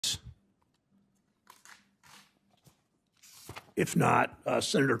If not,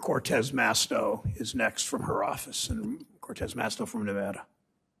 Senator Cortez Masto is next from her office, and Cortez Masto from Nevada.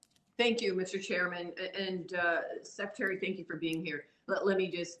 Thank you, Mr. Chairman. And Secretary, thank you for being here. Let me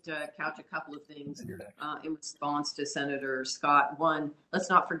just couch a couple of things in response to Senator Scott. One, let's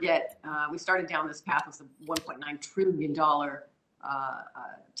not forget, we started down this path with the $1.9 trillion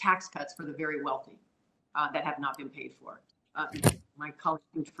tax cuts for the very wealthy that have not been paid for. My colleagues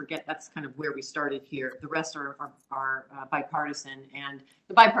seem to forget that's kind of where we started here. The rest are bipartisan, and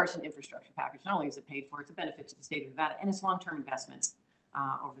the bipartisan infrastructure package, not only is it paid for, it's a benefit to the state of Nevada, and it's long-term investments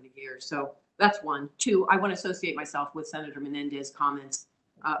over the years. So that's one. Two, I want to associate myself with Senator Menendez's comments,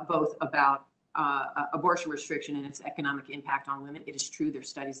 both about abortion restriction and its economic impact on women. It is true, there's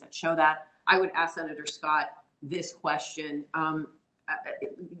studies that show that. I would ask Senator Scott this question.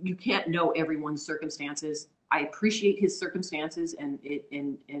 You can't know everyone's circumstances. I appreciate his circumstances, and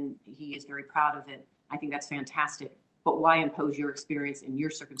he is very proud of it. I think that's fantastic. But why impose your experience and your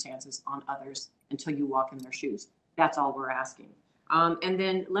circumstances on others until you walk in their shoes? That's all we're asking. And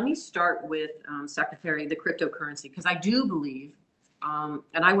then let me start with, Secretary, the cryptocurrency, because I do believe,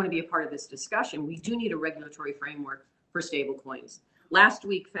 and I want to be a part of this discussion, we do need a regulatory framework for stablecoins. Last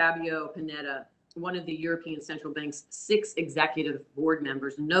week, Fabio Panetta, one of the European Central Bank's 6 executive board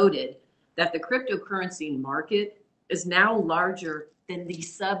members, noted that the cryptocurrency market is now larger than the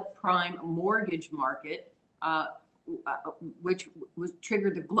subprime mortgage market, which was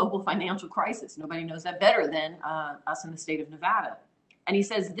triggered the global financial crisis. Nobody knows that better than us in the state of Nevada. And he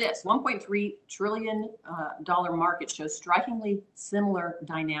says this, $1.3 trillion market shows strikingly similar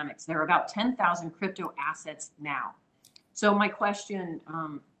dynamics. There are about 10,000 crypto assets now. So my question,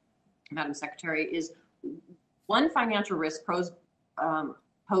 Madam Secretary, is one financial risk posed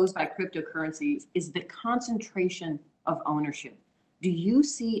by cryptocurrencies is the concentration of ownership. Do you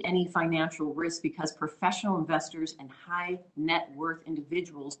see any financial risk because professional investors and high net worth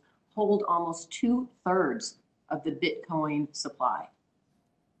individuals hold almost 2/3 of the Bitcoin supply?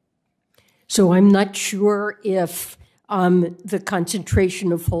 So I'm not sure if the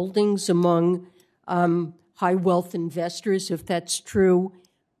concentration of holdings among high wealth investors, if that's true,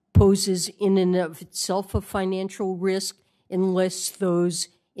 poses in and of itself a financial risk unless those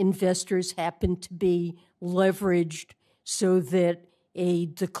investors happen to be leveraged so that a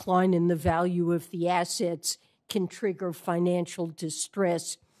decline in the value of the assets can trigger financial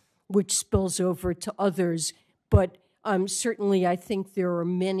distress, which spills over to others. But certainly I think there are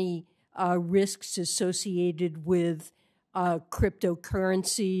many risks associated with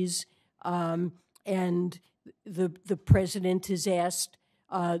cryptocurrencies, and the president has asked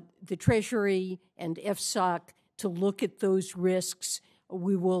the Treasury and FSOC to look at those risks.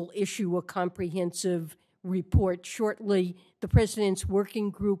 We will issue a comprehensive report shortly. The president's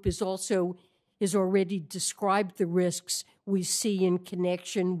working group has already described the risks we see in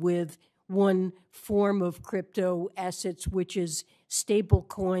connection with one form of crypto assets, which is stable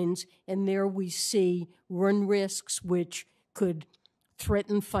coins. And there we see run risks, which could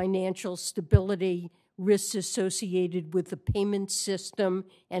threaten financial stability, risks associated with the payment system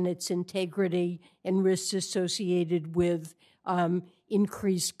and its integrity, and risks associated with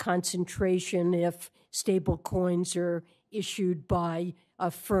increased concentration if stable coins are issued by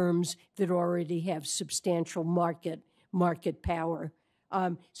firms that already have substantial market power.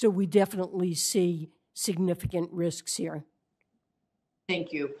 So we definitely see significant risks here.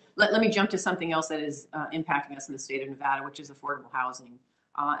 Thank you. Let me jump to something else that is impacting us in the state of Nevada, which is affordable housing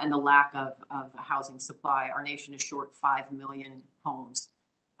and the lack of housing supply. Our nation is short 5 million homes.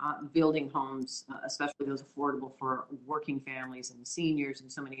 Building homes, especially those affordable for working families and seniors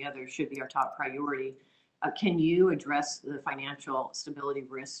and so many others, should be our top priority. Can you address the financial stability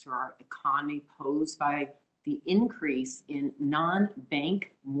risks to our economy posed by the increase in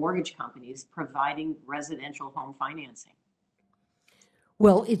non-bank mortgage companies providing residential home financing?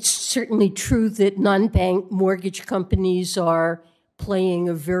 Well, it's certainly true that non-bank mortgage companies are playing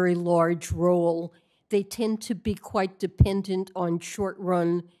a very large role. They tend to be quite dependent on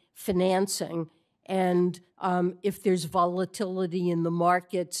short-run financing. And if there's volatility in the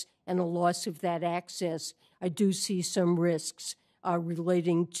markets and a loss of that access, I do see some risks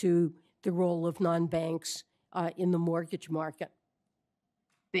relating to the role of non-banks in the mortgage market.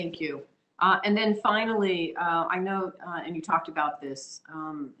 Thank you. And then finally, I know, and you talked about this,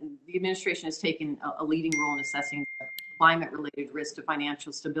 the administration has taken a leading role in assessing climate-related risk to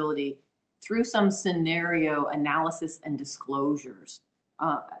financial stability through some scenario analysis and disclosures.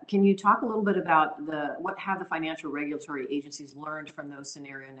 Can you talk a little bit about what have the financial regulatory agencies learned from those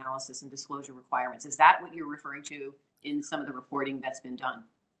scenario analysis and disclosure requirements? Is that what you're referring to in some of the reporting that's been done?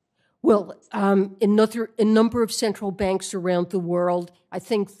 Well, a number of central banks around the world, I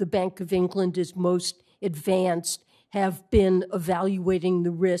think the Bank of England is most advanced, have been evaluating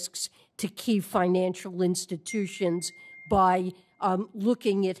the risks to key financial institutions by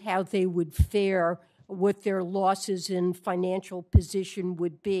looking at how they would fare, what their losses in financial position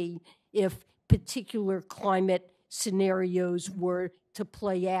would be if particular climate scenarios were to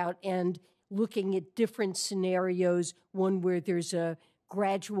play out, and looking at different scenarios, one where there's a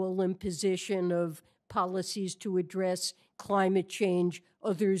gradual imposition of policies to address climate change,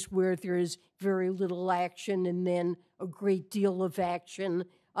 others where there's very little action and then a great deal of action.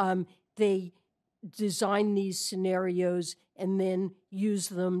 They design these scenarios and then use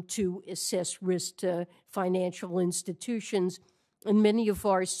them to assess risk to financial institutions. And many of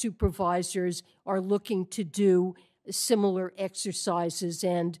our supervisors are looking to do similar exercises,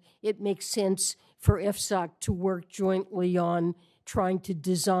 and it makes sense for FSOC to work jointly on trying to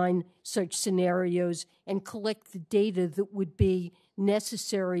design such scenarios and collect the data that would be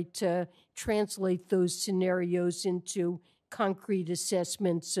necessary to translate those scenarios into concrete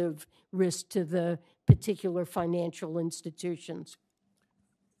assessments of risk to the particular financial institutions.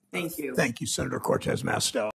 Thank you. Thank you, Senator Cortez Masto.